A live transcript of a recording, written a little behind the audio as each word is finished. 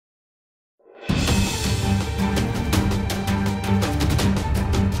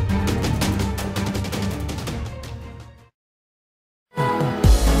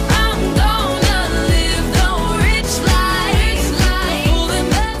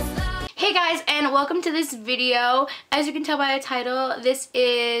welcome to this video. As you can tell by the title, this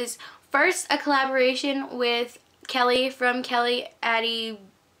is first a collaboration with Kelly from Kelly Addy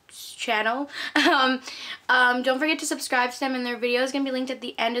channel. Don't forget to subscribe to them, and their video is going to be linked at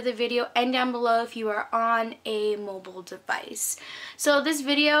the end of the video and down below if you are on a mobile device. So this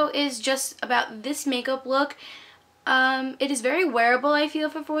video is just about this makeup look. It is very wearable, I feel,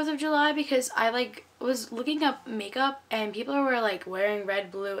 for 4th of July, because I was looking up makeup and people were like wearing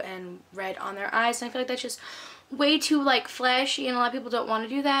red, blue, and red on their eyes, and I feel like that's just way too flashy, and a lot of people don't want to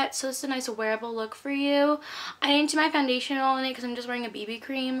do that. So it's a nice wearable look for you. I didn't do my foundation all in it because I'm just wearing a BB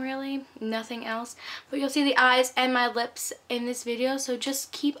cream, really, nothing else. But you'll see the eyes and my lips in this video, so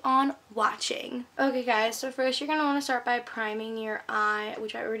just keep on watching. Okay guys, so first you're going to want to start by priming your eye,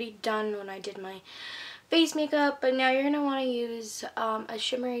 which I already done when I did my face makeup, but now you're going to want to use a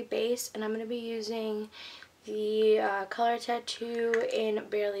shimmery base, and I'm going to be using the Color Tattoo in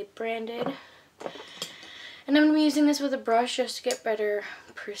Barely Branded. And I'm going to be using this with a brush just to get better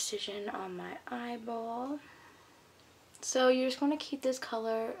precision on my eyeball. So you're just going to keep this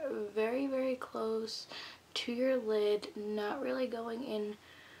color very, very close to your lid, not really going in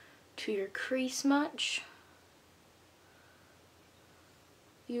to your crease much.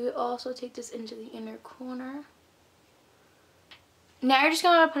 You also take this into the inner corner. Now you're just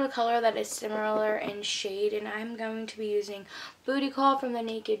going to put a color that is similar in shade, and I'm going to be using Booty Call from the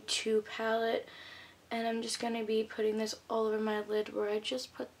Naked 2 palette. And I'm just going to be putting this all over my lid where I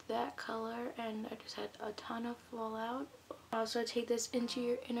just put that color, and I just had a ton of fallout. Also take this into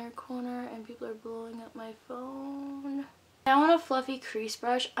your inner corner, and people are blowing up my phone. Now on a fluffy crease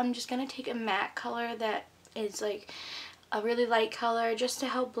brush, I'm just going to take a matte color that is like a really light color just to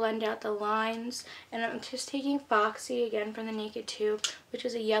help blend out the lines. And I'm just taking Foxy again from the Naked 2, which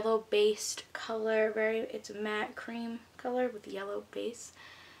is a yellow based color. It's a matte cream color with yellow base.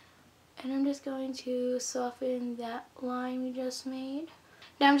 And I'm just going to soften that line we just made.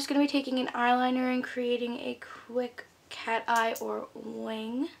 Now I'm just going to be taking an eyeliner and creating a quick cat eye or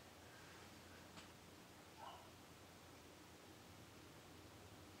wing.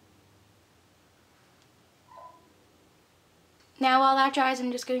 Now while that dries,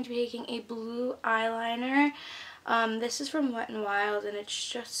 I'm just going to be taking a blue eyeliner. This is from Wet n Wild, and it's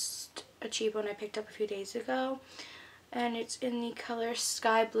just a cheap one I picked up a few days ago. And it's in the color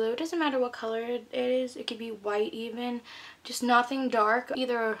Sky Blue. It doesn't matter what color it is. It could be white even. Just nothing dark.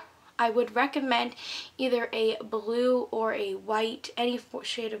 I would recommend either a blue or a white. Any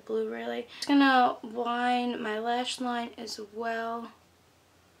shade of blue, really. I'm just going to line my lash line as well.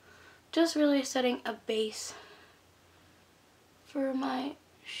 Just really setting a base for my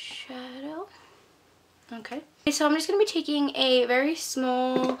shadow. Okay. So I'm just going to be taking a very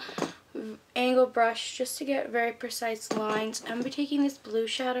small angle brush just to get very precise lines. I'm going to be taking this blue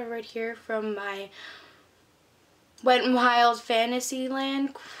shadow right here from my Wet n Wild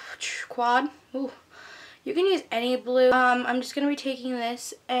Fantasyland quad. Ooh. You can use any blue. I'm just going to be taking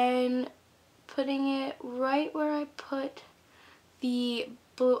this and putting it right where I put the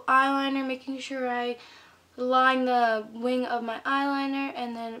blue eyeliner, making sure I line the wing of my eyeliner,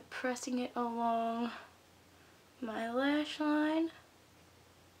 and then pressing it along my lash line.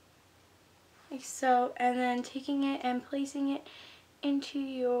 Like so, and then taking it and placing it into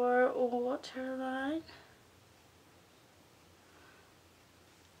your waterline,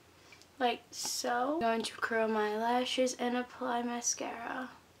 like so. I'm going to curl my lashes and apply mascara.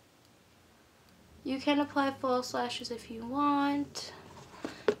 You can apply false lashes if you want,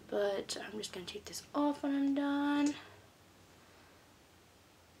 but I'm just going to take this off when I'm done.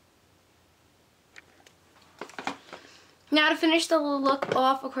 Now to finish the look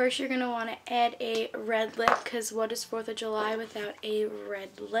off, of course, you're going to want to add a red lip, because what is 4th of July without a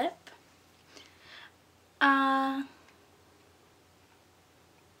red lip? I'm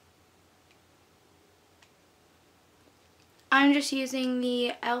just using the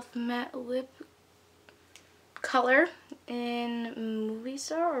e.l.f. matte lip color in Movie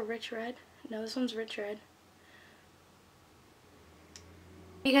Star or Rich Red. No, this one's Rich Red.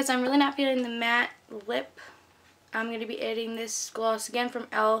 Because I'm really not feeling the matte lip, I'm going to be adding this gloss again from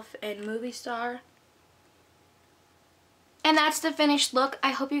e.l.f. and Movie Star. And that's the finished look. I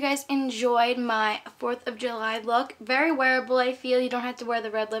hope you guys enjoyed my 4th of July look. Very wearable, I feel. You don't have to wear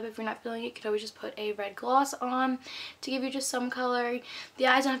the red lip if you're not feeling it. You could always just put a red gloss on to give you just some color. The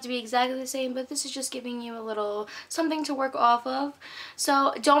eyes don't have to be exactly the same, but this is just giving you a little something to work off of.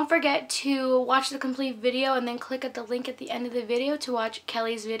 So don't forget to watch the complete video, and then click at the link at the end of the video to watch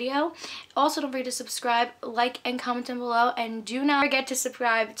Kelly's video. Also, don't forget to subscribe, like, and comment down below. And do not forget to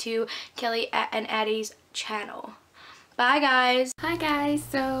subscribe to Kelly and Addy's channel. Bye guys. Hi guys,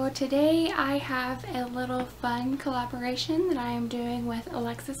 so today I have a little fun collaboration that I am doing with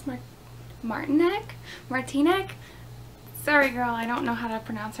Alexis Martinek. Sorry girl, I don't know how to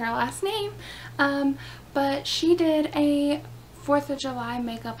pronounce her last name. But she did a 4th of July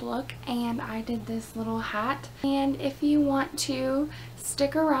makeup look and I did this little hat. And if you want to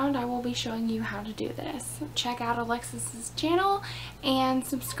stick around, I will be showing you how to do this. Check out Alexis's channel and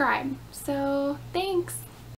subscribe. So thanks!